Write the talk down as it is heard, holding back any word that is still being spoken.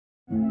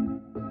Everyone,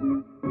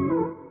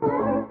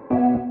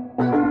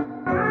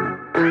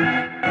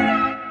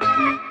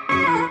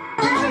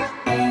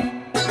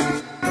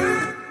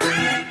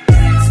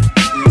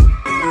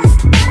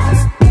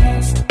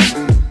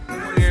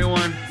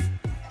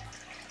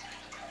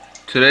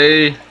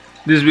 today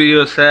this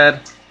video is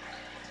sad.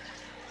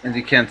 As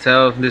you can't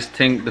tell, this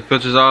tank, the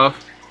filter's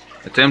off,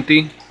 it's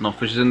empty, no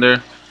fish is in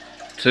there.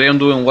 Today I'm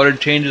doing water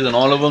changes on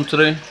all of them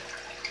today,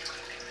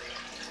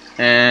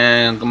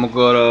 and I'm gonna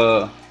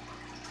go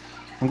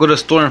to the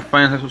store and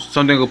find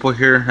something to put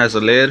here as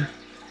a lid,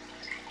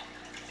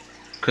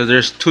 because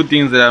there's two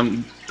things that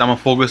I'm gonna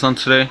focus on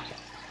today.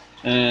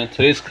 And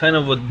today's kind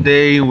of a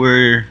day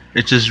where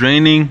it's just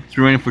raining. It's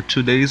been raining for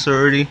 2 days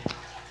already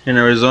in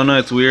Arizona.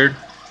 It's weird.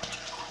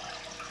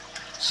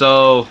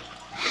 So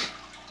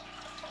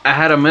I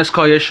had a missed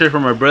call yesterday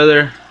from my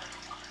brother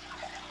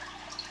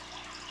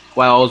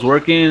while I was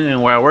working,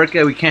 and where I work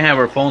at, we can't have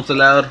our phones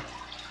allowed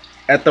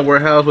at the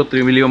warehouse, but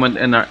we leave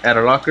them at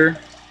our lockers.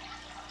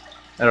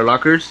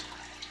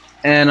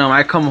 And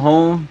I come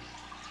home,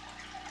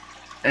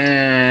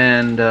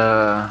 and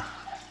the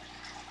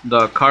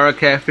Achara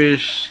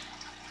catfish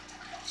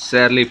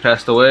sadly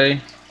passed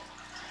away.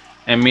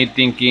 And me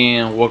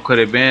thinking, what could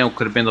it have been? What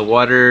could have been the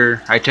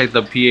water? I checked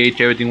the pH,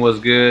 everything was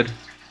good.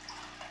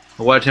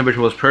 The water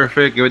temperature was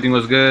perfect, everything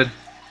was good.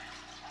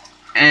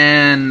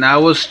 And I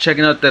was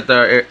checking out that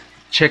the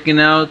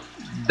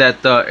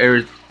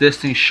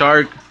iridescent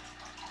shark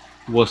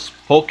was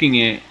poking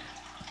it.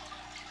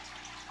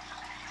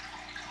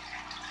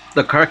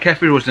 The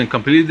catfish wasn't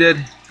completely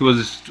dead. He was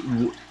just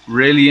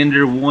really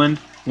injured,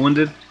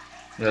 wounded.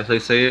 That's how you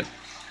say it.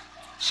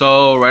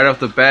 So right off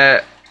the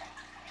bat,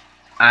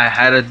 I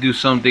had to do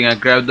something. I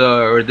grabbed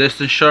the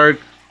iridescent shark,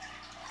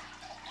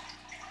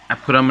 I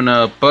put him in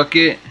a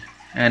bucket,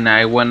 and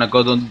I went to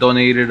go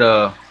donate it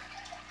to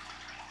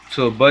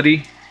a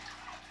buddy.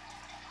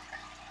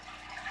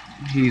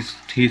 He's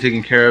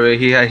taking care of it.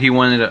 He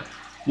wanted a,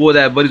 well,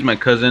 that buddy's my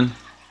cousin.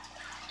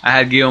 I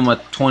had to give him a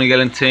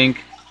 20-gallon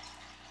tank,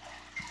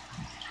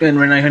 and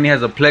right now he only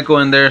has a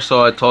pleco in there.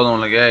 So I told him,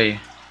 like,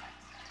 hey,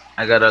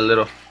 I got a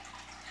little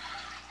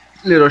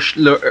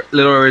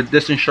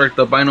iridescent shark,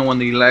 the albino one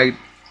that he liked,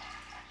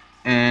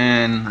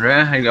 and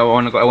I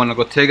want to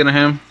go take it to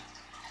him.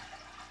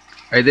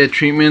 I did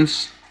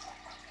treatments.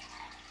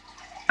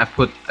 I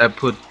put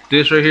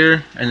this right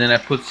here, and then I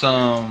put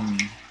some,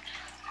 I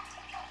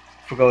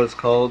forgot what it's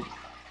called.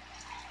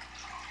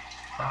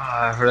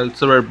 I heard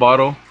it's a red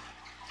bottle,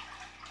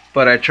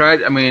 but I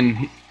tried. I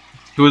mean,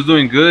 he was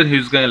doing good. He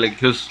was starting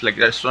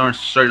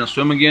to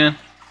swim again.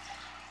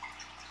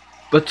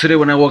 But today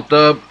when I woke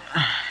up,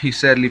 he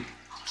sadly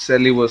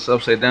was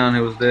upside down.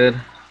 He was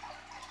dead.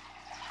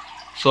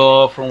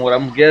 So from what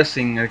I'm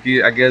guessing, I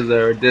guess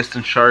the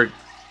distant shark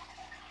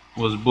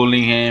was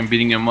bullying him,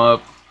 beating him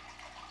up.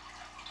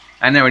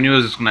 I never knew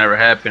this was gonna ever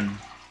happen.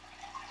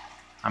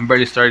 I'm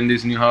barely starting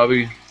this new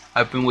hobby.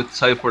 I've been with this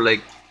hobby for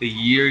like a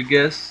year, I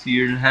guess,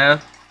 year and a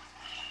half.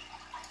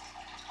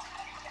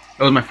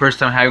 It was my first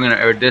time having an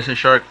iridescent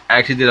shark. I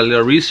actually did a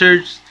little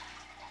research.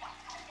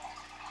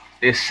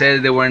 They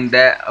said they weren't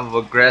that of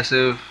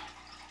aggressive.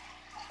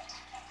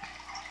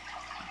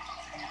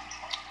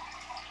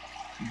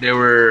 They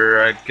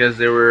were, I guess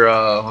they were,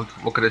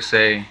 what could I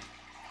say?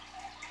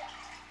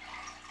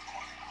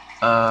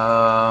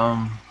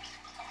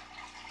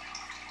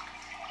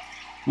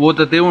 Well,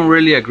 that they weren't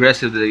really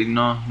aggressive. They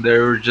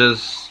were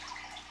just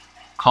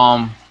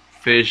calm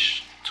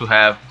fish to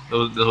have.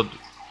 Those, a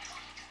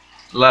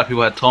lot of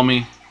people had told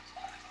me.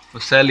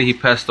 But sadly, he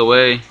passed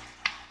away.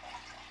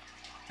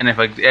 And if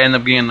I end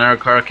up getting another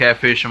Achara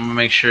catfish, I'm gonna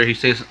make sure he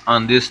stays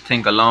on this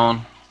tank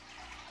alone.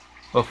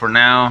 But for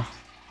now,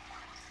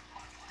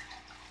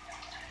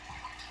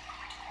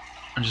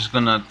 I'm just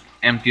gonna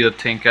empty the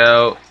tank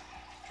out,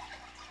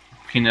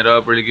 clean it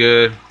up really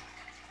good,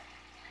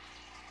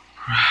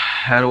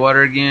 add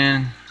water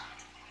again,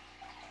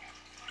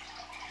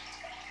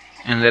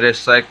 and let it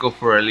cycle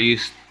for at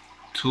least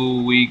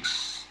 2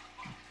 weeks,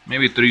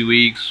 maybe 3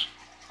 weeks.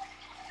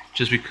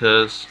 Just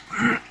because,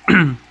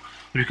 when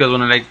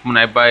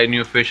I buy a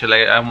new fish,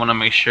 I want to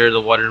make sure the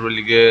water is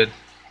really good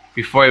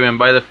before I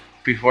buy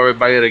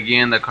it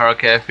again, the Achara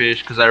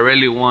catfish, because I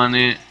really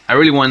wanted it.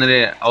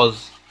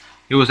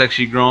 It was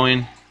actually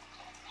growing.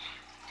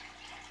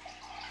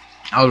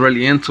 I was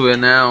really into it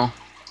now.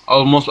 I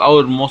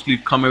would mostly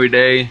come every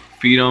day,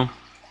 feed him,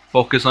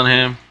 focus on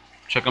him,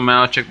 check him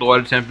out, check the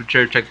water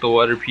temperature, check the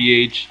water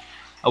pH.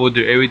 I would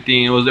do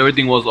everything.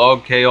 Everything was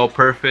okay, all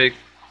perfect.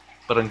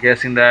 But I'm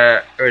guessing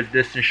that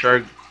iridescent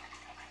shark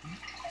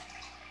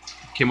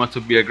came out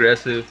to be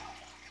aggressive.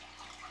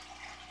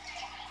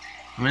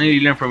 I mean,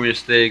 you learn from your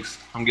mistakes.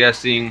 I'm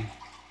guessing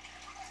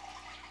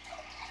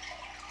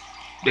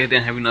they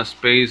didn't have enough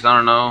space. I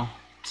don't know.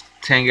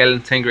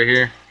 10-gallon tank right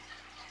here.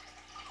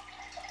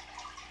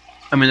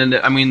 I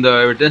mean,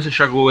 the iridescent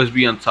shark will always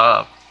be on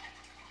top,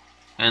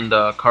 and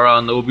the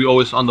Achara will be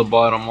always on the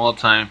bottom all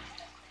the time,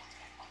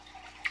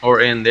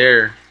 or in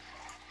there.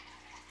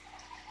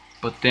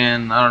 But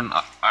then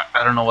I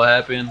don't know what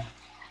happened.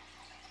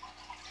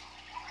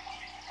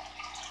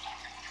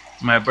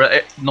 My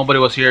brother, nobody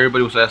was here.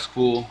 Everybody was at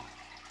school.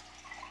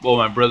 Well,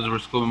 my brothers were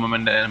at school. My mom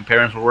and dad and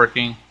parents were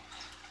working.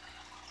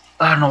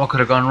 I don't know what could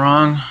have gone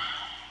wrong.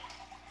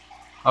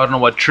 I don't know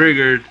what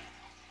triggered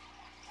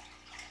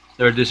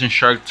the Redistant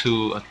shark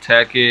to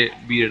attack it,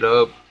 beat it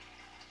up.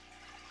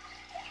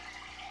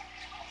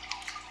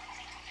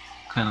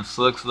 Kind of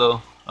sucks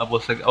though. I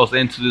was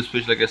into this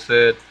fish, like I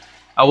said.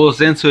 I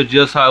was into it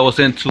just how I was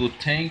into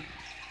tank.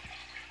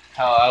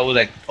 How I would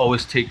like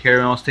always take care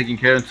of him. I was taking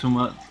care of him too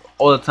much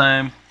all the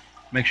time.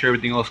 Make sure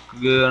everything was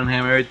good on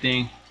him,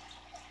 everything.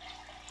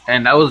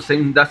 And I was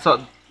saying that's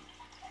how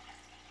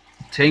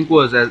tank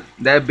was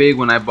that big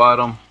when I bought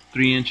him.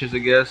 3 inches, I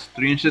guess.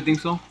 3 inches, I think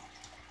so.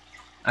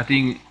 I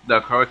think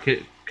the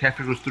Achara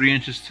catfish was 3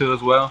 inches too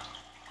as well.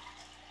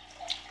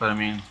 But I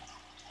mean,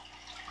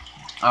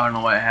 I don't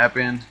know what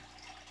happened.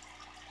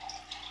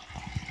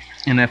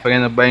 And if I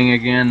end up buying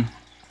again,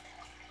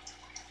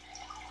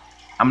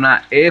 I am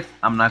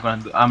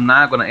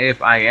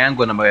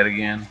gonna buy it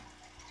again.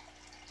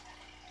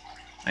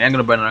 I am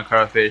gonna buy another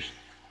catfish.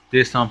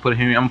 This time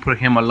I'm gonna put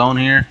him alone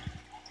here.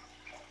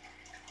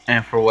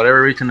 And for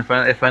whatever reason, if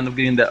I end up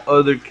getting that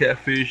other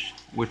catfish,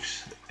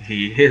 which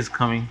he is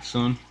coming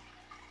soon,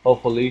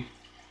 hopefully,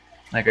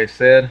 like I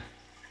said,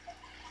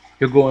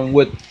 he'll go in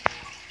with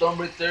thumb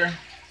right there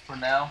for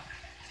now.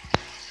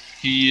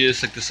 He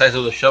is like the size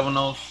of the shovel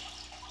nose.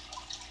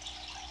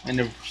 And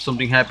if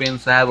something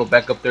happens, I have a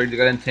backup 30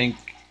 gallon tank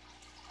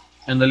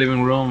in the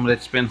living room.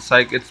 It's been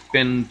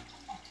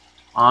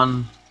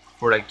on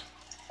for like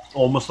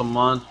almost a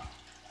month.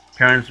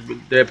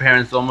 Their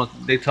parents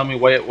they tell me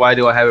why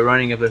do I have it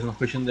running if there's no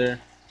fish in there,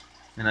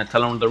 and I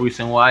tell them the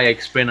reason why. I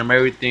explain them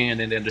everything, and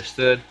then they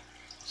understood.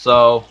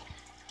 So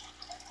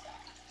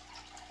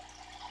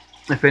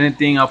if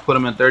anything, I'll put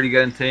them in a 30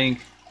 gallon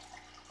tank,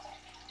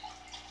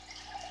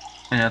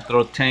 and I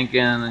throw tank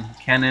and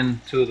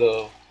cannon to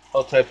the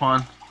outside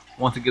pond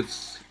once it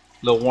gets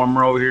a little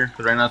warmer over here,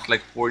 because right now it's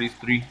like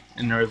 43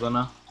 in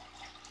Arizona.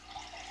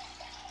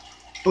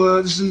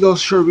 But this is a little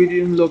short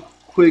video, a little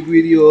quick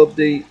video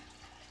update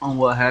on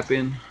what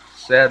happened.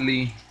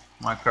 Sadly,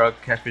 my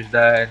catfish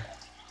died.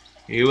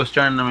 He was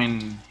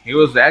he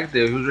was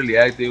active. He was really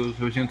active.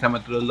 Every single time I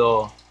threw the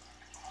little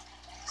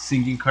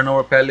sinking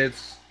carnivore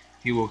pellets,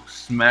 he would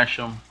smash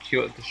them,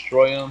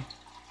 destroy them,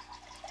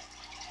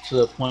 to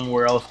the point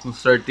where I was gonna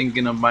start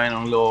thinking of buying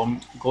on little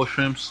gold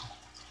shrimps,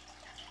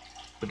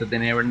 but that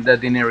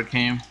day never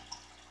came.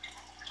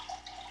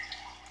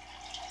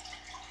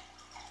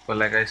 But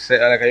like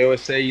I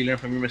always say, you learn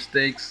from your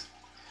mistakes.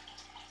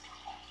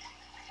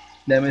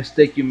 That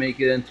mistake, you make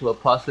it into a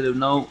positive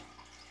note.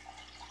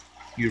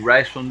 You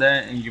rise from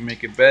that and you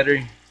make it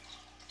better.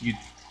 You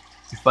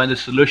find a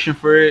solution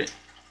for it,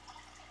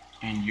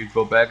 and you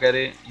go back at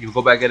it. You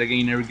go back at it again.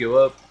 You never give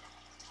up.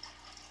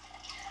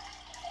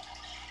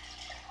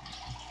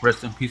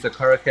 Rest in peace,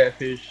 Achara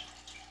catfish.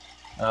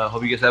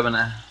 Hope you guys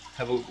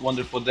have a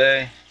wonderful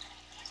day.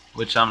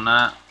 Which I'm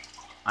not.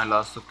 I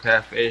lost a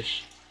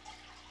catfish.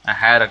 I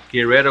had a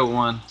get rid of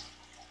one,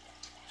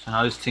 so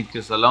now this tank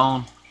is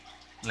alone.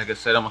 Like I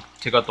said, I'm gonna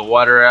take out the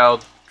water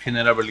out, clean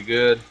it up really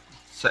good,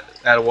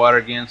 add water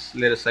again,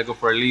 let it cycle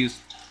for at least,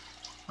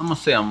 I'm gonna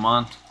say, a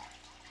month,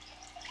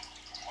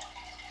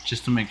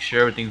 just to make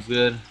sure everything's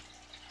good.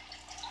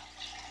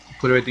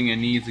 Put everything it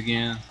needs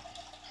again,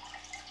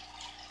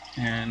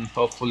 and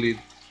hopefully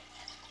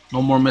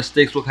no more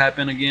mistakes will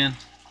happen again.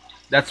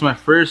 That's my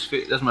first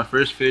fish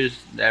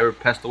that ever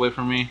passed away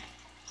from me,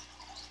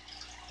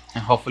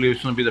 and hopefully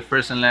it's gonna be the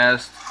first and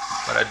last,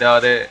 but I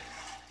doubt it.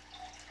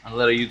 A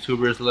lot of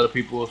YouTubers, a lot of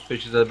people's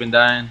fishes have been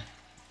dying.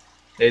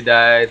 They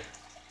died.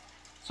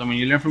 So I mean,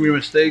 you learn from your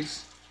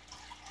mistakes.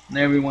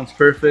 Not everyone's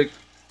perfect,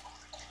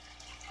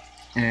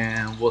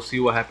 and we'll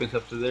see what happens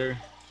after there.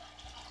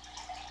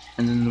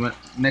 And then the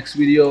next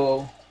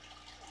video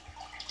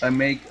I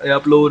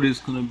upload is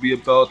gonna be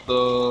about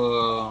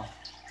the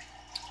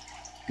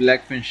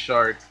blackfin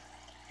shark.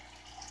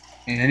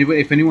 And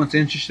if anyone's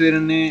interested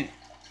in it,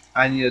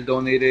 I need to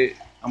donate it.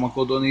 I'm gonna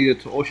go donate it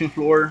to Ocean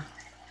Floor.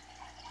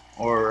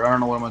 Or I don't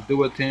know what I'm gonna do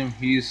with him.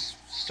 He's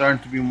starting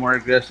to be more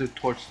aggressive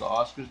towards the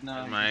Oscars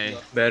now. My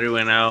battery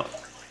went out.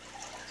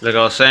 Like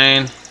I was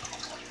saying,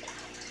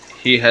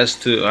 I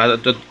have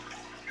to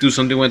do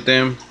something with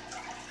him.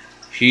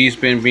 He's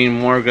been being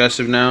more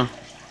aggressive now.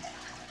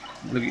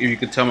 Look, if you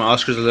could tell, my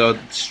Oscar's a little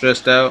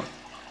stressed out.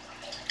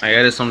 I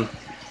added some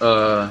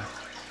for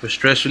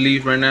stress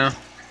relief right now.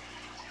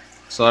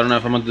 So I don't know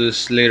if I'm gonna do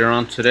this later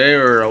on today,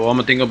 or I'm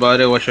gonna think about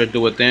it. What should I do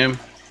with them?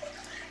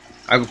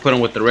 I could put him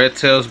with the red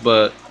tails,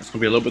 but it's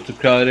gonna be a little bit too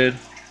crowded.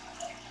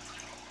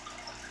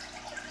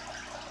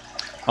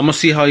 I'm gonna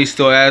see how he's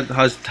still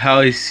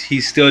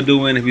he's still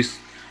doing.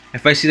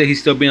 If I see that he's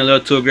still being a little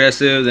too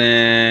aggressive,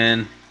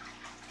 then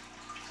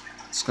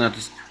it's gonna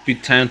have to be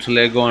time to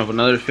let go of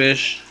another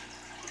fish.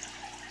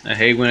 I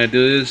hate when I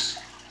do this.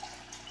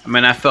 I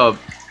mean, I had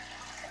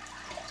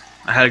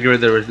to get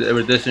rid of the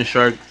resistant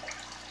shark.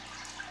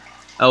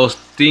 I was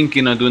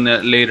thinking of doing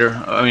that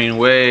later. I mean,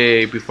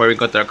 way before we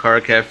got that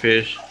Achara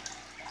catfish.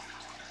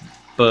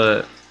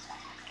 But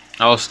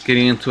I was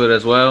getting into it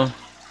as well.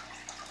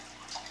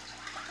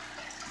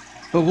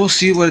 But we'll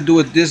see what I do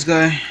with this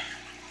guy.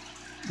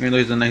 Even though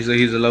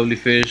he's a lovely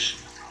fish.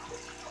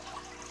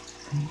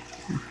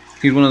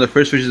 He's one of the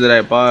first fishes that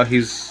I bought.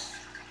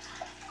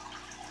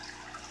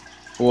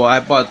 Well, I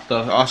bought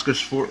the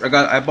Oscars for.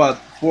 I bought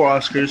 4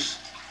 Oscars.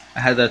 I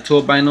had the 2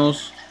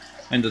 albinos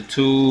and the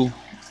 2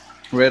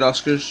 red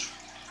Oscars.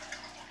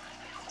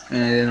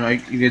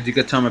 And you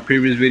could tell my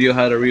previous video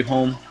how to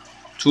rehome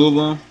 2 of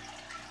them.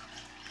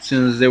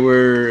 Since it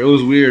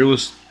was weird. It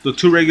was the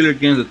 2 regular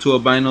games, the 2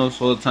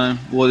 albinos all the time.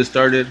 Well, they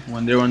started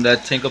when they were in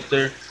that tank up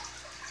there.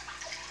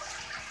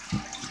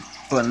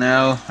 But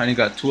now I only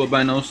got 2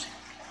 albinos.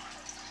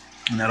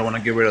 And I don't want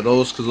to get rid of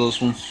those because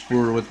those ones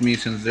were with me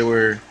since they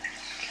were,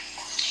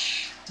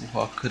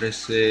 what could I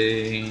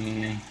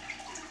say,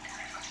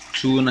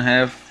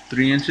 2.5,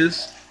 3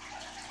 inches.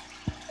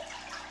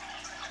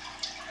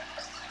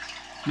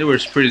 They were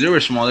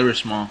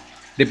small.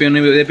 They've been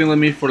with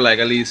me for like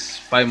at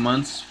least 5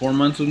 months, 4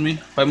 months with me,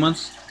 5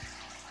 months.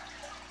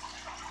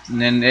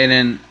 And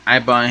then I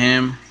bought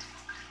him.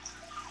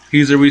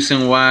 He's the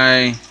reason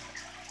why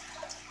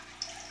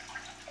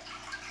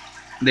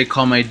they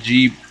call my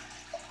Jeep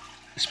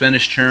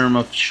Spanish term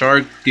of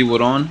shark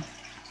tiburon.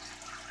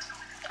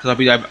 Because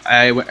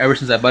ever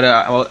since I bought it,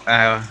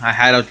 I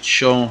had to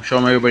show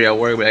everybody at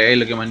work, like, hey,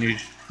 look at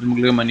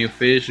my new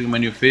fish.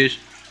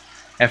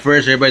 At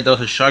first, everybody thought it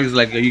was a shark. It's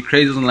like, are you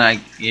crazy? I'm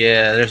like,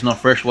 yeah, there's no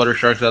freshwater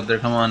sharks out there.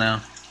 Come on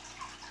now.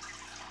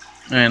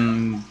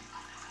 And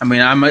I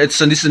mean,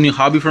 this is a new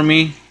hobby for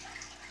me.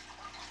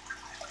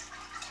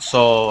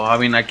 So I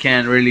mean, I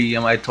can't really.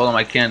 I told him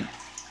I can't.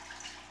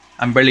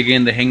 I'm barely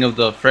getting the hang of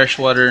the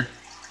freshwater.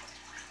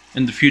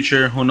 In the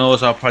future, who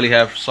knows? I'll probably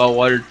have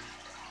saltwater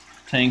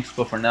tanks,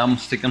 but for now, I'm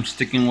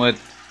sticking with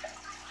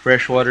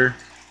freshwater.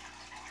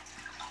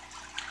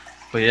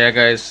 But yeah,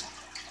 guys,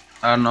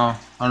 I don't know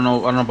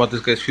about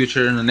this guy's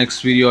future. In the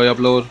next video I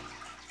upload,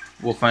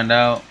 we'll find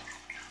out.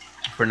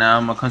 For now,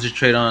 I'm gonna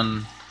concentrate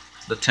on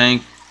the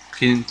tank.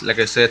 Clean, like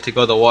I said, take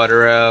all the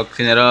water out,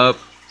 clean it up,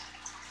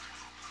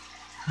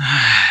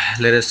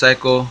 let it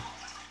cycle,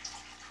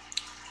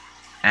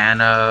 and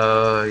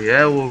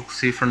yeah, we'll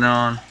see from now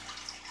on.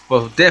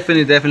 But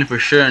definitely for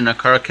sure, in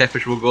Achara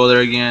Catfish will go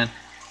there again.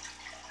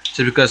 Just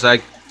because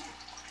I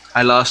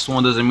lost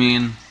one doesn't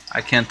mean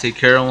I can't take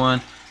care of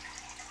one.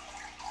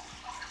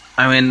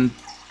 I mean,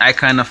 I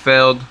kind of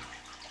failed.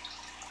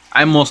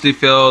 I mostly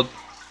failed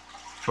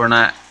for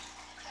not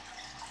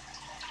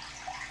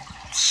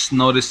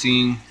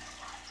noticing.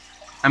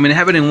 I mean, it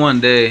happened in one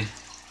day,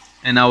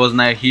 and I was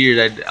not here.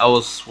 That I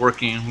was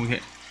working,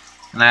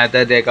 and that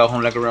day I got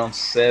home like around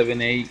 7,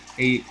 8.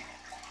 You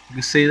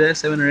can say that,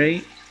 7 or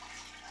 8.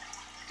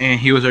 And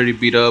he was already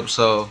beat up,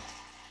 so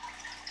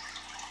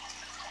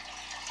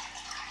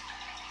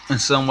in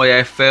some way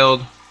I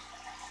failed.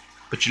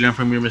 But you learn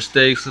from your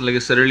mistakes, like I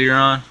said earlier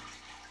on.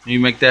 When you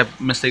make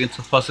that mistake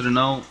into a positive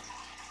note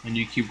and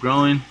you keep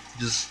growing,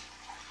 just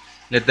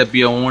let that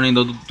be a warning.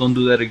 Don't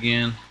do that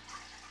again.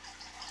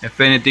 If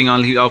anything,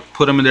 I'll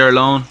put them in there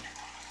alone.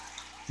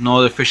 No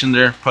other fish in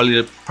there. Probably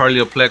a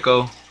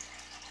pleco.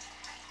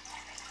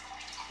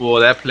 Well,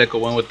 that pleco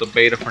went with the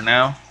beta for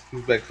now.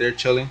 He's back there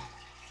chilling.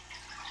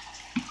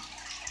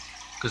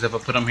 Because if I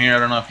put him here, I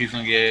don't know if he's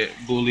gonna get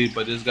bullied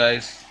by these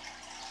guys.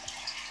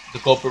 The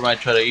culprit might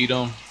try to eat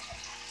him.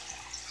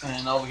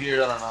 And over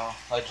here, I don't know.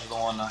 I just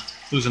don't wanna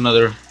lose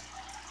another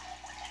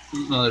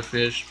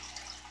fish.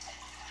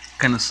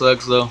 Kind of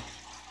sucks though.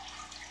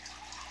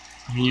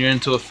 You're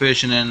into a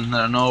fish and then I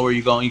don't know where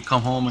you go. You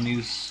come home and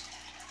he's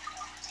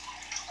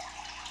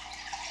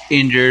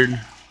injured,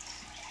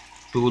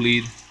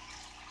 bullied.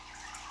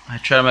 I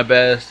tried my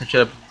best.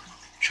 I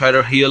try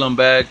to heal him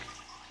back.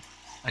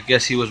 I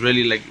guess he was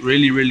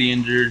really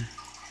injured.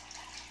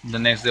 The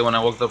next day when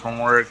I woke up from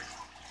work,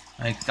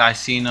 I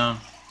seen him.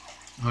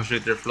 I was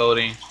right there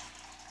floating.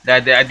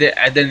 That day I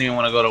didn't even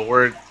want to go to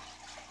work.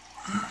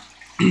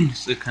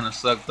 So it kind of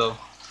sucked though.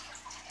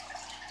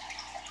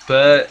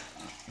 But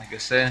like I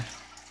said,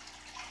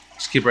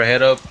 just keep our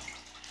head up.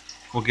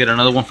 We'll get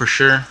another one for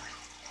sure,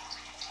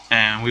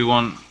 and we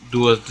won't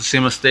do the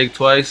same mistake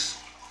twice.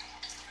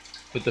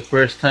 But the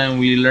first time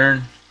we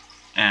learn,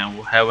 and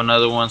we'll have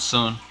another one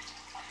soon.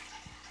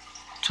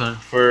 So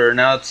for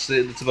now, that's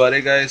about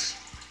it, guys,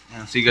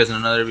 and see you guys in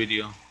another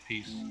video.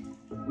 Peace.